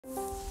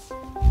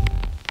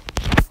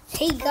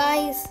Hey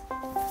guys,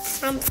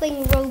 I'm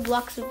playing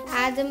Roblox with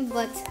Adam,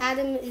 but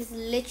Adam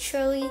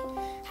literally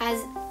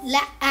has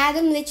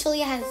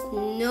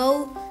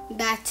no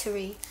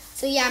battery.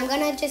 So yeah, I'm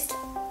gonna just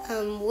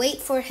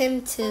wait for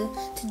him to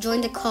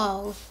join the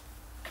call.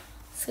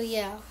 So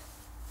yeah,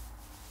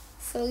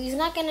 so he's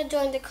not gonna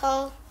join the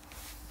call.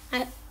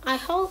 I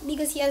hope,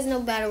 because he has no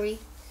battery.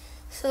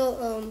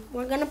 So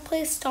we're gonna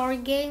play a story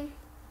game.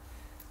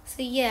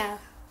 So yeah.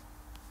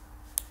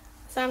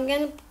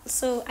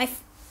 So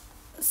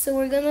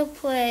we're gonna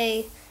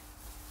play,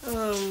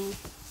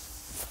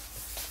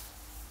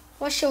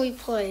 what shall we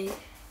play?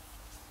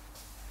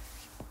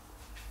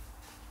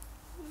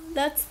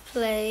 Let's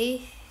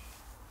play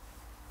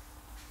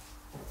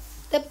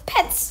the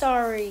pet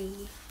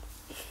story.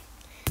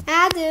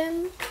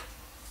 Adam.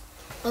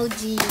 Oh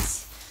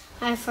jeez,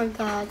 I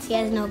forgot, he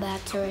has no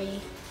battery.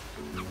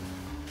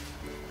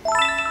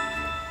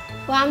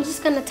 Well, I'm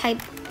just gonna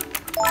type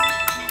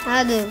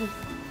Adam.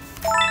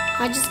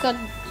 I just got,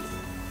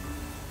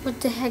 what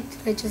the heck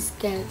did I just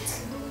get?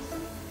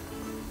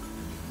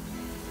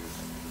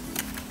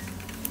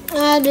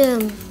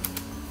 Adam,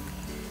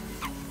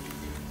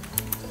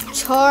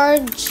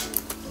 charge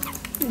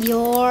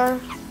your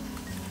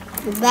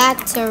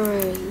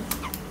battery.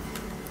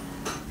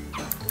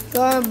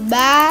 Your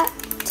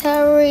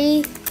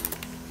battery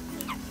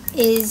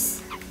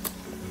is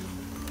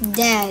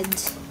dead.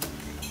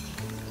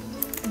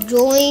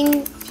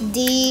 Join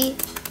the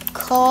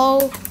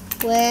call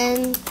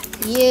when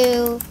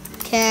you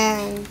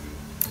can.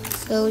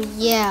 So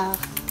yeah,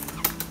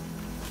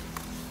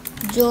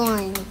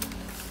 join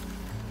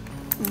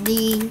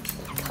the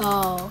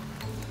call.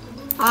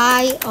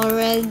 I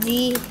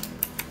already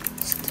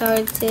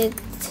started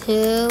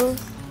to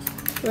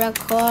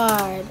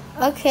record.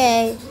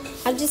 Okay,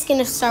 I'm just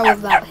gonna start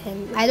without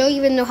him. I don't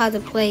even know how to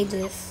play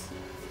this.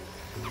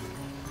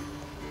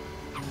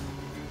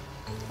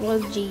 Oh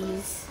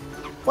jeez,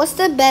 what's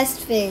the best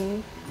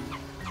thing?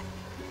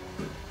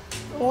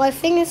 Well, I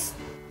think it's,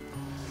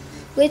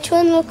 which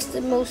one looks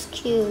the most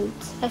cute?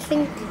 I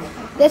think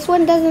this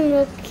one doesn't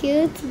look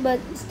cute, but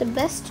it's the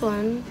best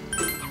one,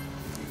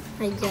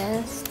 I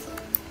guess.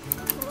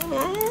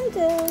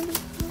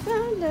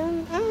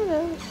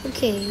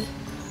 Okay.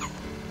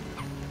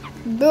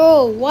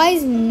 Bro, why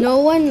is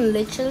no one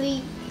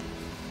literally,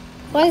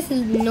 wait,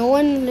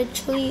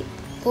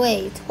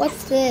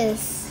 what's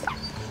this?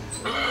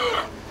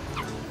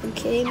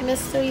 Okay,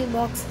 mystery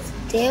boxes,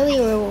 daily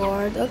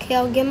reward. Okay,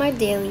 I'll get my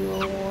daily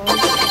reward.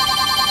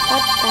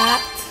 Got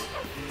that.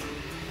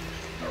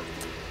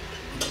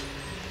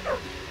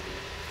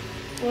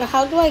 Well,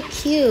 how do I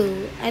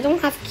queue? I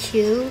don't have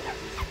queue.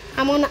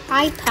 I'm on an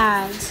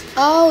iPad.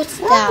 Oh, it's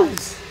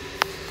that.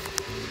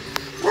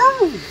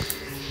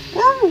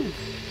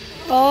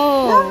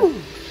 Oh.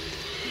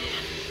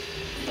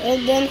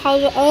 And then how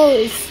do,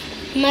 it's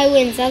my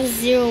wins. I have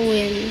 0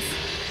 wins.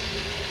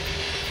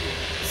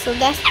 So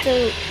that's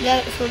the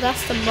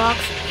box.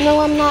 No,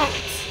 I'm not.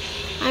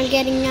 I'm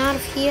getting out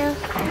of here.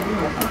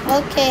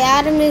 Okay,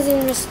 Adam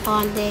isn't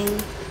responding.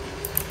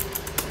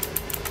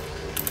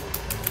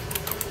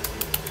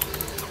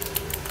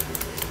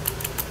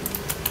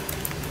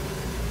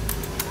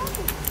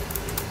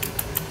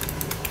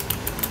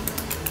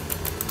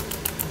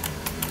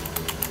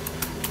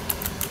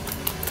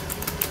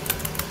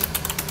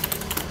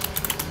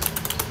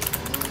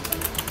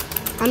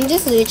 I'm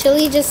literally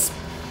just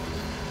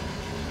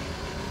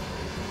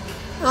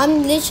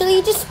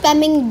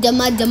spamming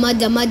dumma.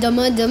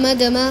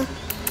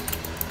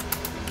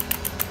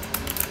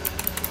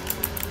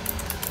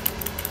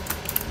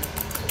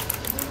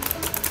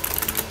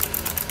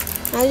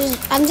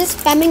 I'm just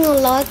spamming a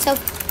lot of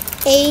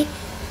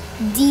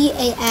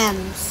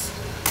ADAMs.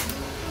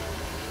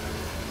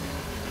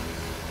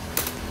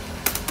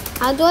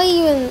 How do I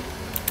even?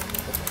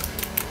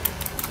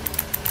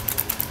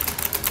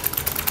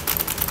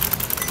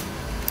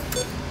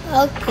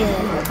 Okay.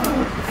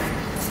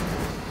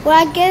 Well,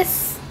 I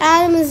guess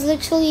Adam is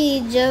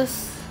literally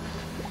just,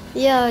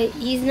 yeah,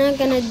 he's not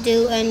gonna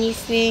do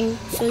anything.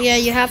 So yeah,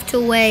 you have to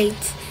wait.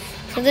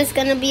 So this is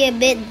gonna be a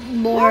bit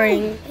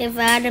boring if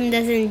Adam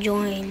doesn't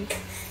join.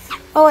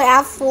 Oh, I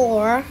have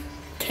 4.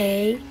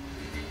 Okay.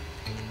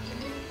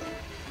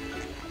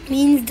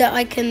 Means that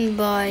I can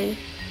buy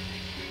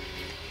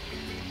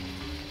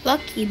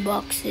lucky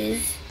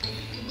boxes.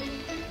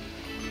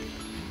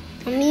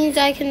 It means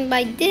I can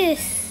buy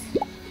this.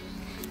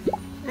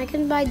 I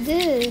can buy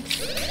this.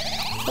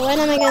 So what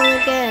am I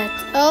gonna get?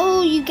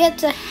 Oh, you get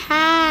the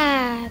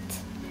hat.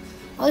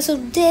 Also,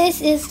 this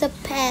is the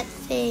pet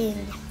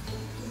thing.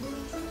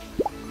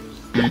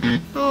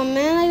 Oh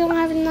man, I don't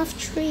have enough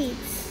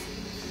treats.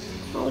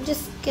 I'll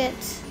just get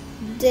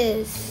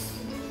this.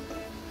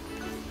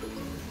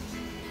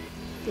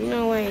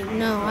 No, wait,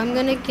 no, I'm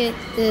gonna get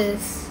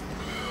this.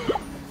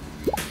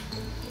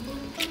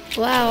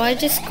 Wow, I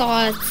just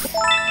got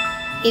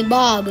a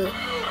bob.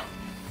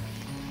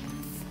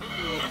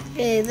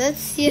 Okay, let's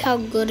see how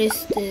good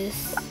is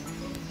this.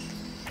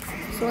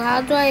 So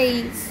how do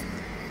I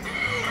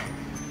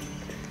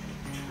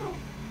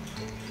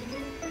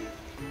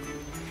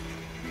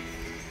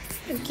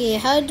Okay,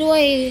 how do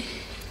I...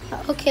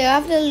 Okay, I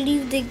have to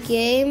leave the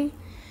game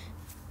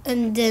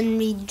and then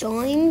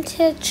rejoin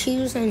to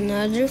choose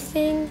another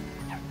thing.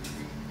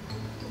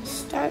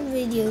 Start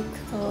video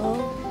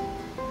call.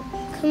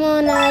 Come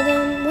on,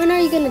 Adam. When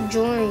are you gonna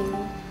join?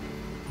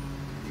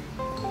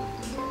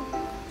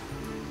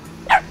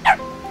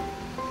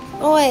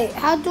 Oh wait,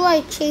 how do I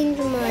change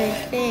my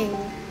thing?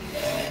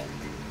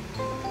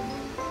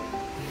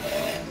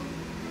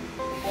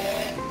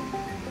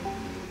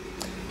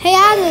 Hey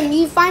Adam,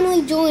 you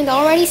finally joined.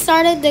 I already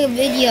started the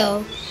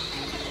video.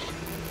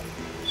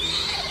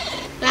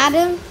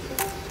 Adam?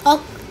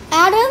 Oh,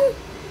 Adam?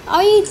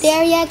 Are you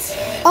there yet?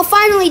 Oh,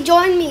 finally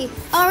join me.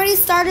 I already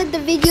started the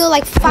video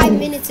like 5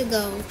 minutes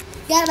ago.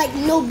 You had like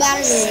no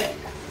battery.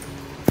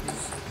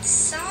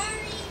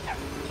 Sorry,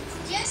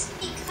 it's just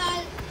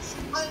because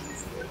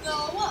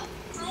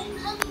I'm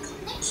having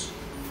connection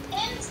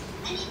and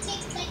it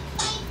takes like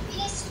 5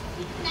 minutes to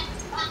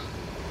reconnect back.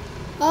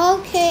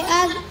 Okay,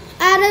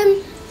 Adam,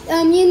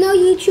 you know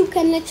YouTube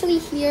can literally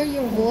hear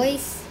your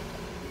voice.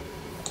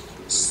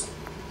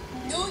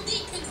 No, they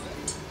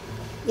cannot.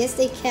 Yes,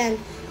 they can.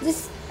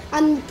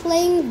 I'm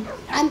playing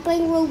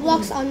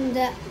Roblox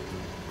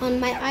on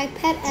my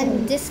iPad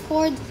and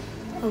Discord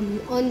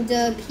on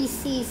the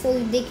PC so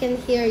they can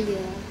hear you.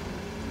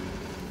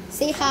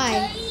 Say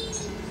hi. Okay.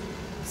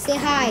 Say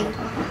hi.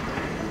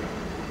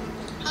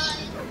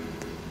 Hi.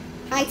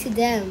 Hi to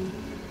them.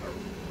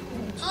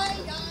 Hi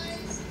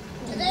guys.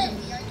 Today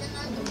we are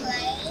gonna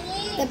play.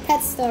 The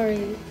pet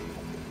story.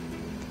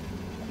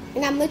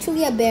 And I'm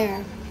literally a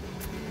bear.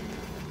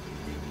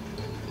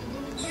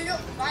 You know,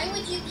 why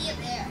would you be a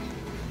bear?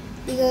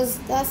 Because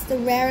that's the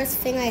rarest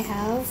thing I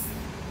have.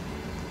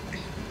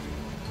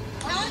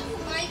 Why would you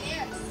buy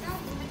bears? It's not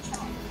the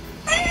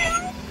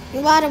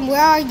shop. Adam,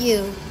 where are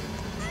you?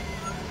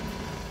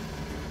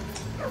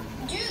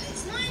 Dude,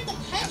 it's not in the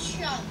pet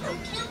shop. You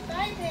can't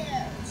buy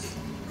bears.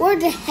 Where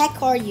the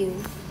heck are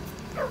you?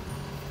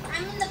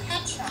 I'm in the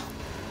pet shop.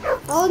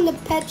 Oh, in the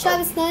pet shop?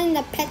 It's not in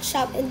the pet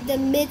shop. In the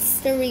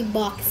mystery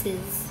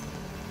boxes.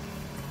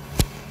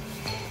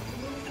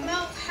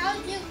 Well, how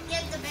do you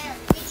get the bear?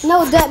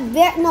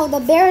 The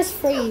bear is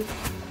free.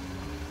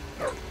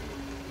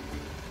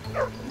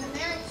 The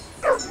bear is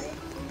free.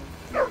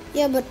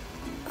 Yeah, but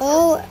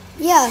oh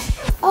yeah.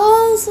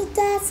 Oh, so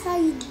that's how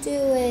you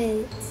do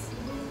it.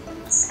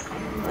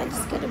 I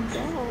just got a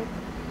ball.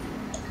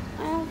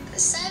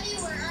 Savvy,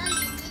 where are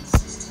you? It's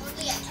just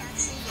totally, I can't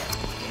see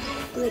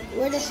you. Like,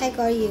 where the heck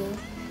are you?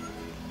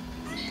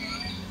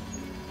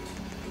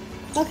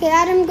 Okay,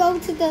 Adam, go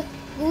to the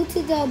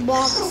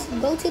box.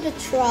 Go to the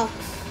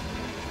trucks.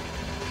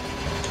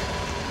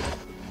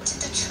 To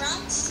the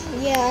trucks?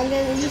 Yeah, and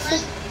then you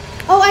should.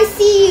 Oh, I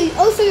see you.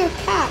 Also, you're a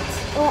cat.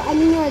 I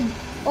mean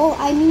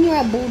you're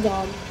a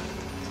bulldog.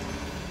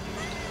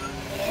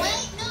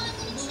 Wait, no, I'm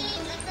gonna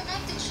change. I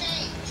forgot to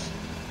change.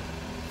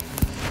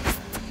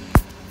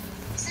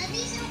 Savvy,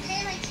 is it okay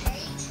if I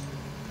change?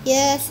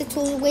 Yes, it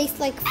will waste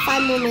like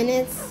 5 more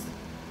minutes.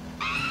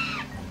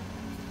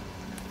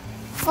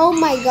 Oh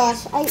my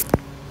gosh,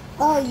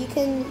 you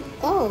can,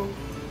 well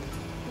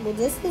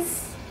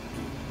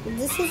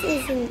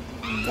isn't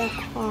that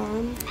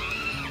harm.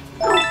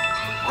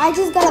 I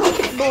just got a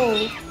pit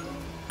bull.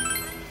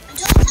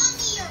 Don't tell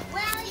me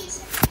where are you?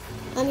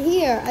 I'm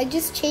here. I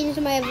just changed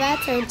my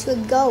avatar to a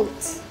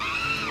goat.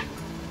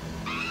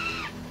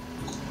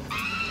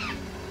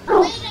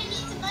 Wait, I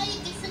need to buy a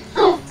different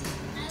hat.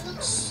 I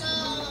look so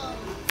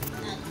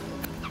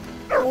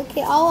ugly.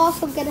 Okay, I'll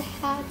also get a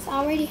hat. I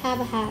already have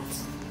a hat.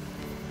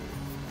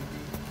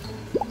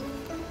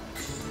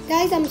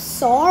 Guys, I'm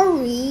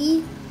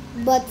sorry,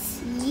 but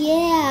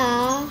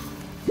yeah.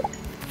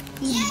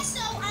 Yeah,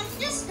 so I'm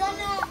just gonna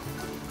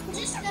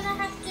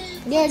have to.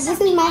 Yeah, this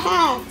is my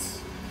hat.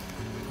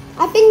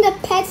 I think the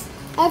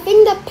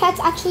pets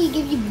actually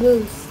give you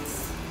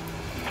boosts.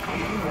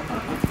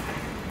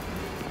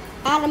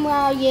 Adam, where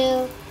are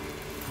you?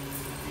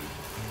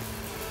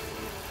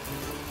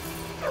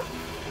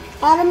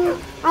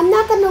 Adam, I'm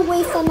not gonna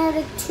waste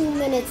another 2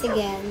 minutes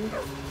again.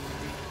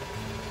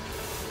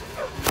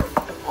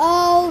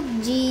 Oh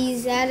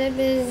geez, Adam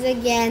is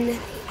again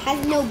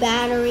has no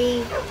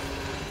battery.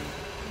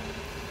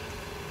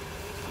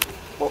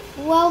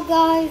 Well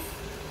guys,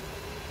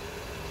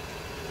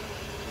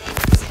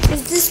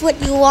 is this what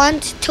you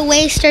want to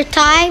waste your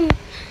time?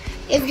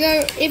 If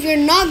you're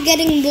not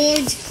getting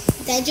bored,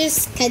 then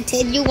just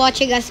continue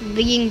watching us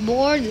being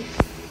bored.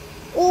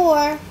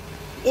 Or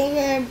if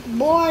you're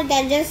bored,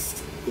 then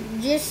just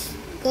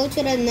go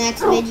to the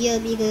next video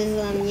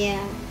because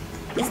yeah.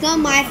 It's not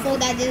my fault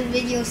that this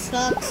video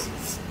sucks.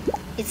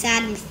 It's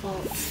Adam's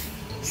fault.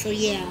 So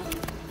yeah.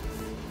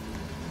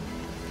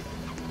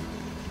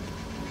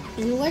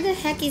 And where the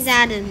heck is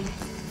Adam?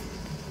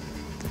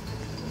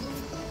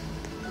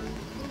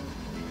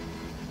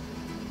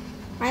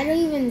 I don't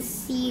even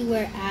see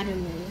where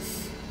Adam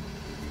is.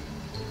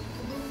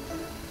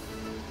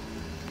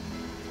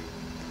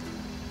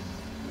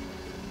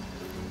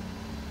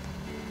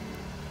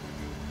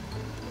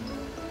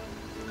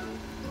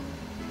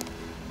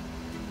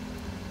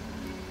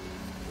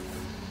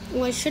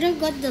 Oh, I should have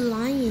got the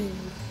lion.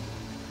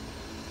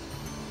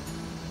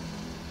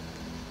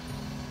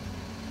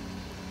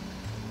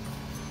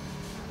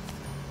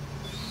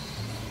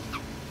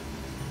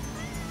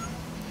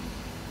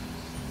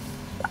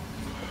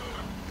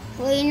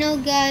 Well, you know,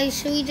 guys,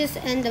 should we just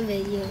end the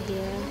video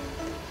here?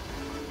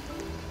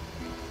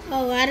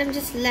 Oh, Adam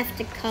just left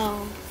the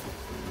call.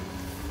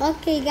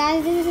 Okay,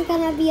 guys, this is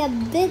gonna be a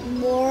bit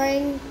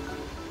boring.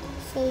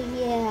 So,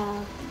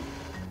 yeah.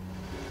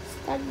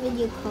 Start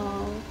video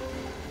call.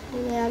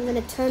 Okay, I'm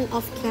gonna turn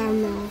off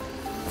camera.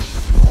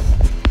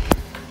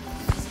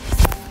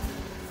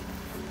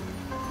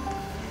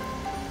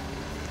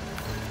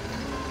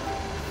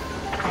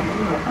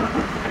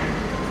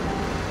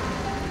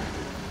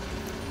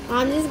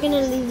 I'm just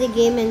gonna leave the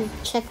game and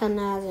check on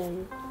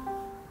Adam.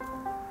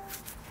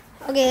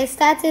 Okay,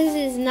 status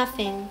is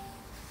nothing.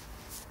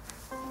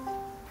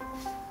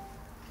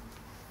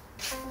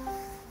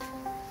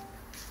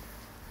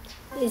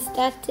 His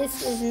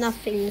status is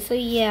nothing, so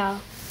yeah.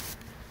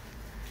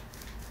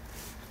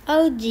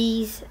 Oh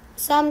geez.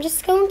 So I'm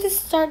just going to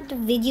start the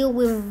video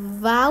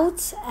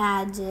without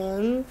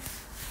Adam.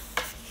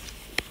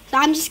 So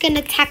I'm just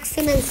gonna text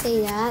him and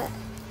say that.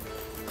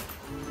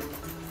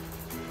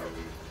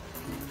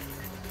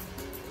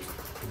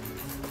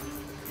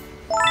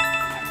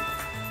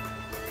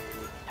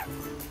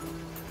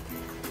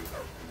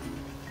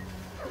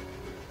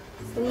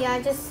 So yeah,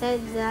 I just said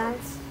that.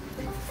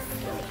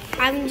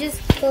 I'm just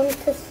going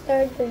to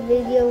start the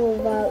video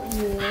without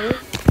you.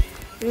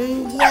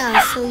 And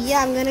yeah, so yeah,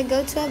 I'm gonna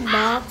go to a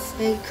box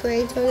and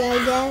creator,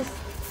 I guess.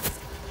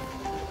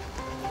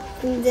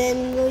 And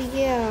then, well,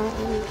 yeah,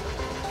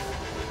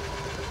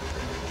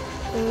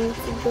 I'm going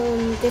to go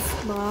in this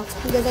box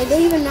because I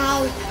don't even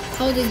know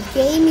how the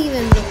game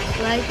even looks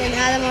like. And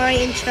Adam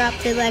already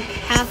interrupted like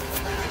half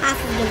of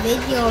the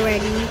video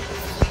already.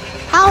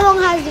 How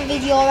long has the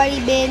video already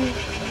been?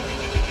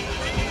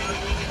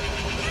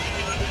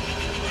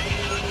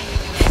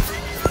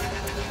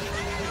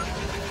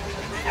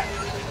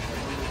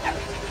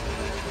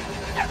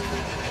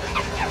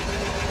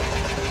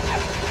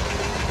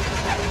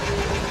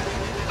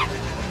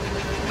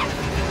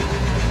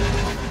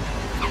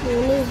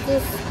 When is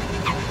this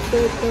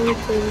going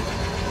to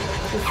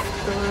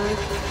start?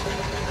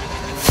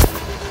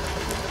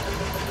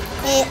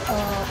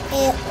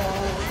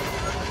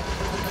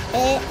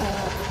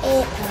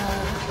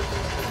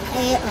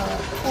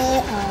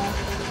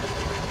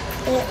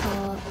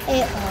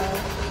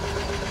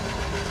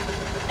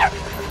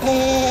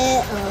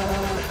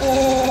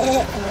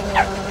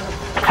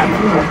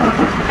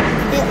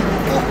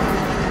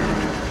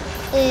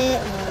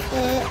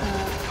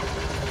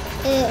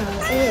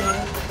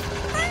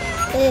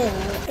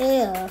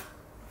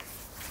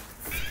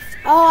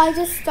 Oh, I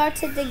just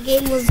started the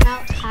game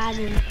without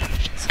Adam.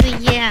 So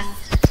yeah.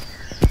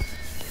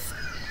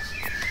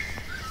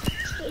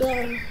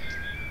 Okay.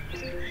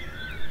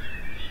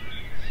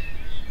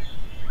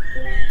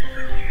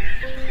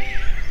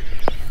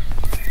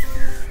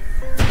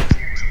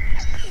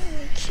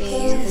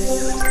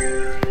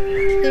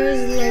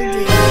 There's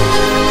loading.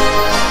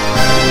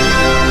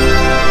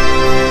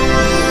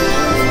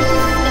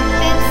 The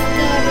pet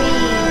story.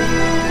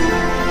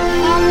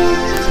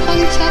 I'm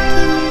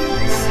checking.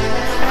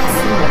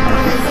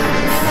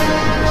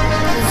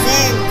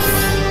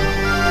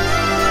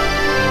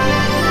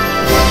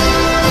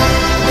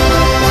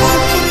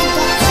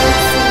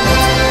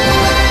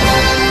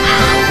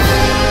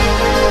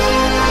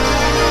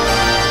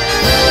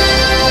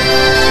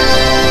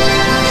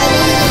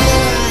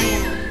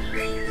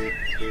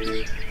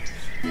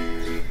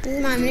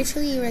 I'm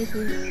literally right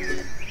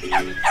here.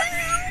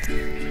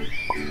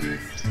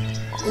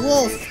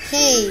 Wolf,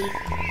 hey.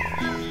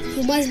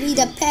 You must be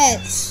the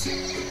pets.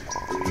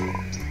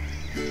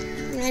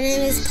 My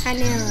name is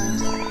Canela.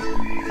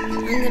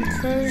 And the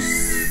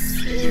purse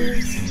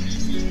is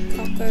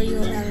Cocker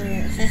You'll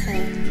Ever.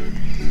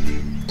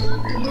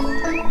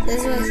 This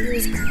is what he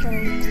was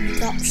called,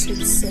 Adoption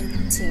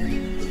Center.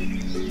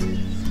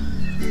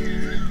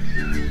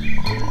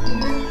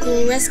 We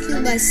were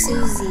rescued by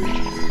Susie.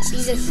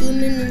 She's a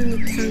human in the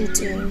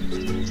counter.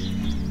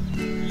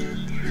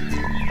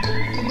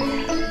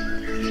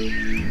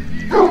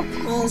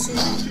 Oh,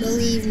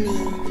 believe me,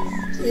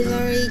 we've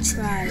already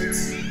tried.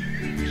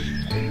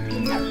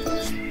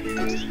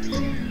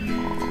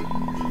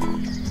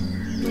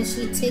 But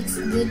she takes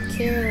good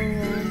care of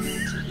us.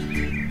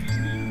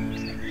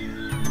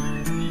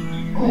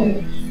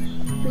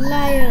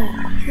 Liar!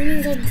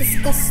 Humans are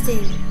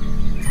disgusting.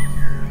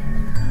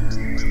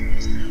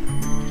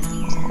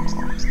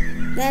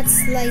 That's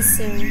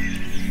Slicer.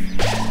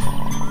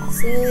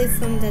 Stay away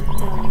from that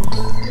dog.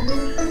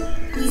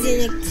 He's in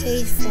a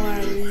cage for a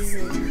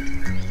reason.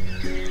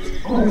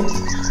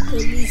 He'll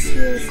be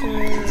here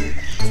forever,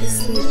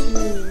 just like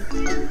me.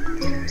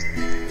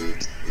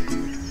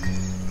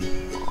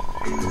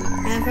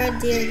 I've heard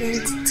they're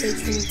going to take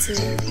him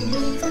too.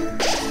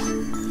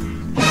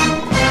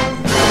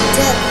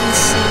 Deadly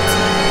shit.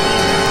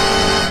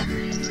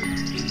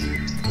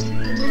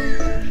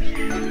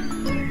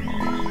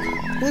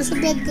 Once a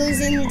pet goes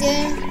in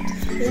there,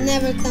 it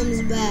never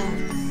comes back.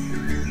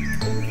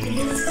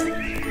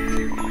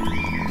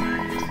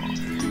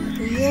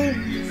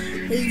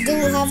 You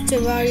don't have to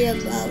worry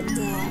about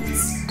that.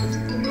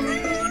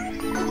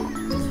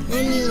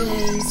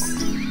 Anyways,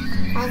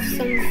 have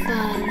some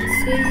fun.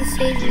 Susie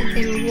says you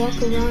can walk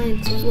around and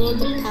explore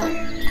the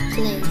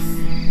place.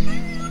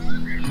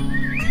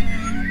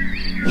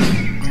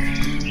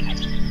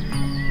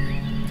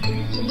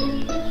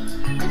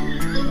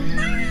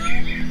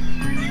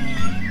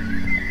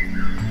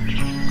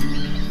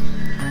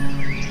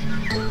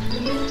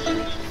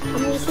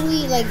 I'm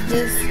usually like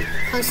this,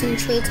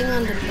 concentrating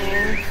on the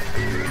ball.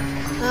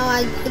 Oh,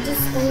 I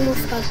just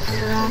almost got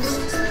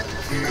crashed.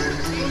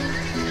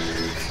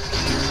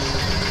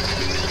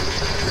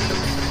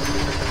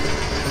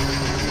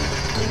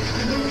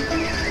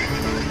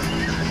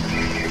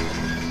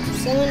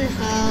 Someone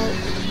help.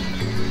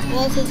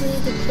 Also, this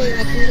is the point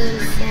I can go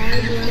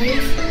inside,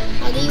 right?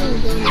 How do you even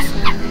go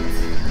inside?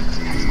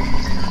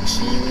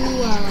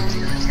 Chihuahua.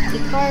 The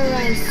car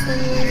arrives.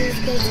 Someone is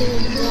getting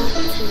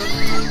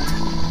adopted.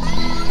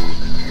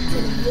 The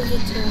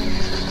visitor.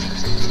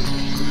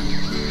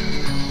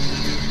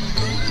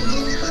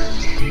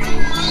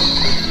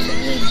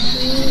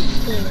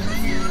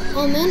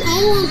 Oh man, I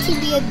want to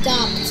be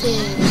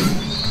adopted.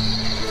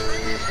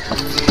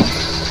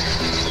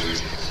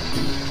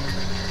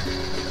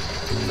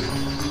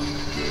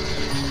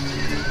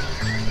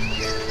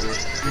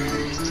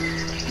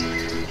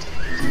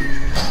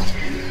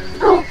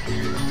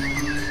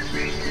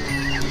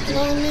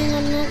 Oh man,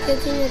 I'm not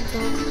getting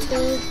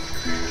adopted.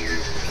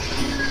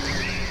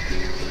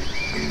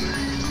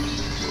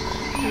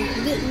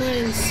 Good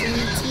morning,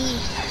 sweetie.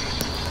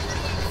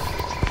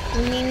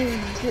 My name is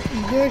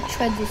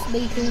Gertrude, but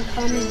you can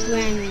call me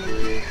Granny.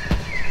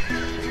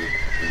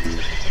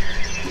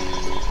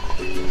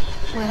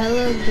 Well,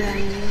 hello,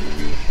 Granny.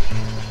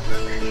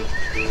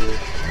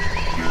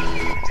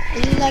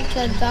 Would you like to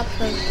adopt a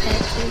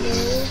pet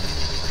today?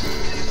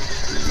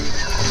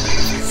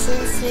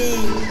 Sure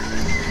thing.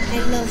 I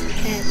love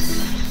pets.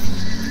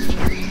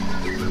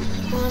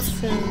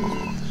 Awesome.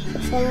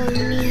 Follow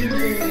me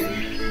then.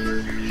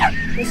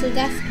 So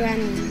that's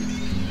Granny.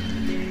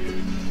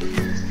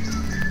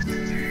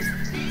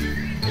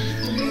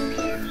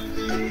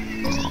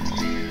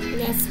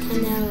 That's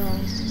Canelo.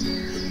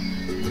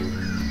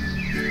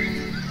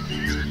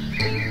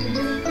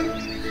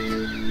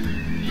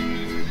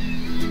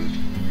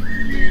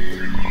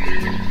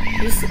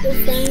 You're super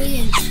friendly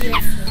and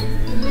cheerful.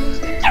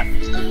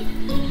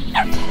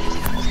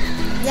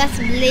 That's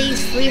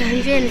Blaze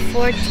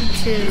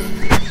 342.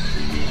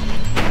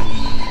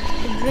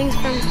 It drinks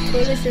from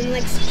tortoise and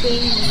like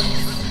strangers.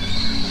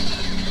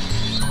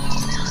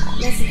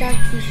 That's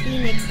Darky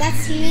Phoenix.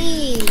 That's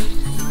me.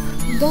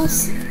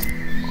 Don't.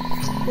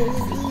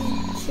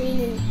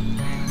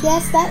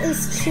 Yes, that is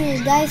true.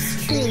 That is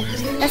true.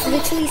 That's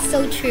literally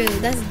so true.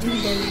 That's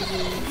dude.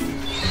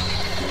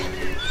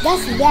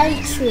 That's very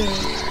true.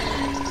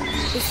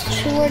 It's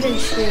truer than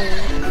true.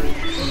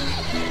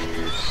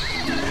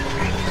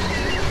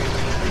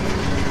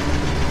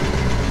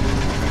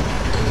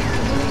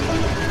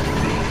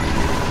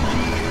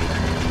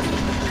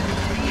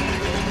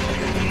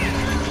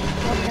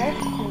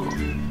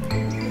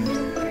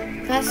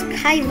 That's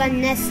Kai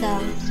Vanessa.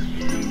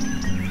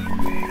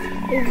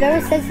 Is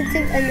very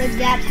sensitive and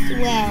adapts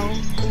well.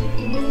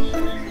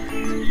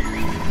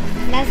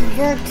 That's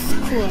Bert's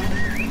cool.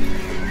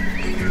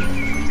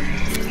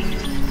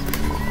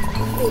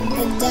 It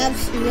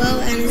adapts well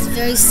and is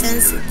very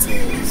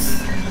sensitive.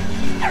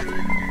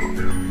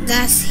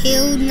 That's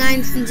Hill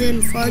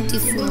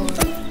 944.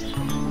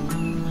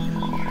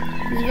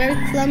 He's very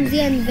clumsy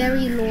and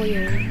very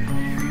loyal.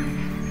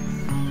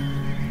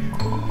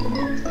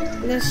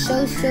 That's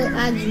Social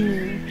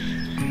Ajmi.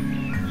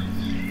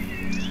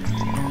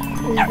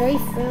 Is very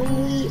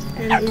friendly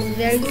and is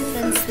very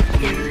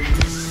sensitive.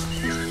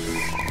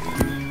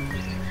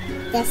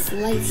 That's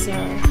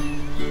Licer.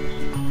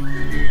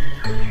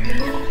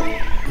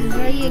 He's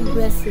very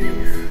aggressive.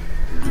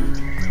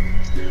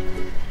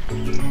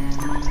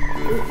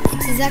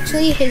 It is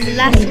actually his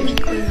last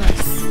week with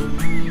us.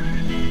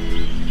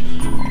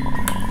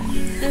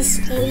 That's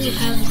all we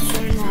have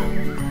for now.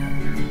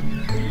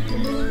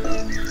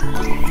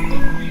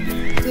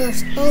 You're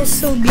all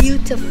so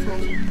beautiful.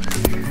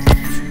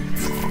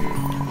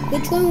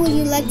 Which one would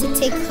you like to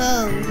take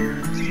home?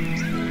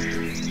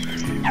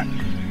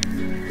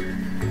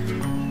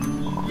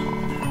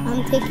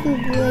 I'm taking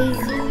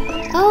Blaze.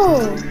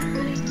 Oh!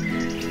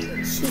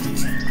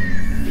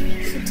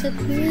 She took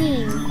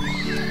me.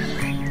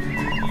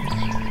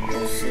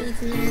 Does she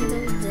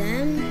handle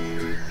them?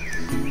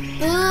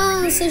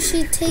 Oh, so she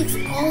takes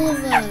all of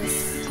us.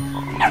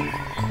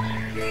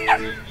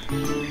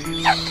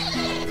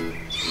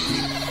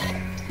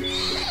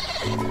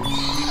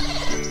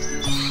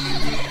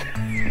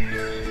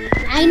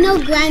 I know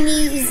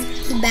Granny is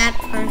a bad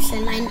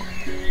person.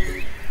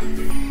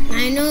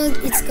 I know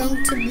it's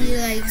going to be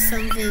like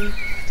something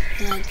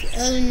like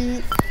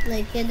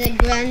Like the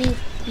granny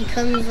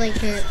becomes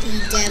like a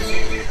devil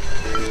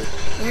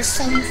or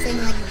something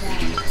like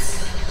that.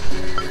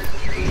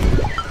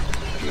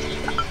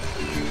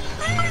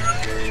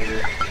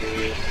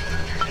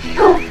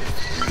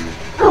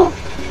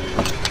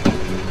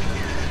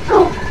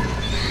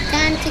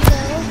 Time to go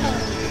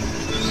home.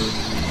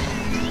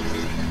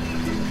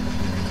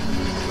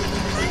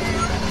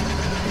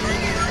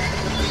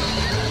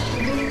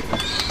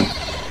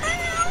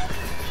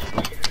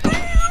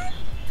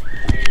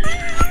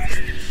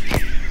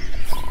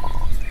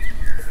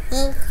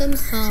 Welcome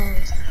home.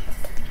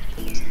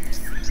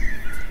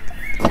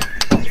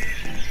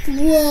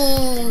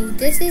 Whoa,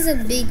 this is a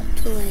big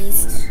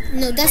place.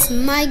 No, that's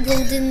my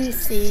golden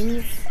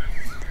thing.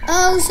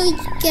 Oh, so you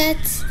get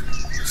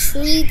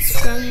treats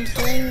from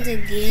playing the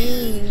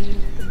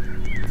game.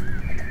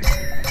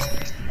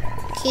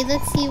 Okay,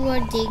 let's see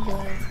where they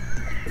go.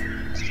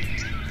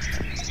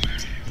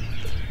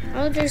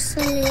 Oh, there's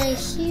some right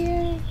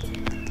here.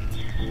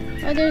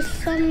 Oh, there's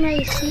some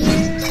right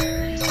here.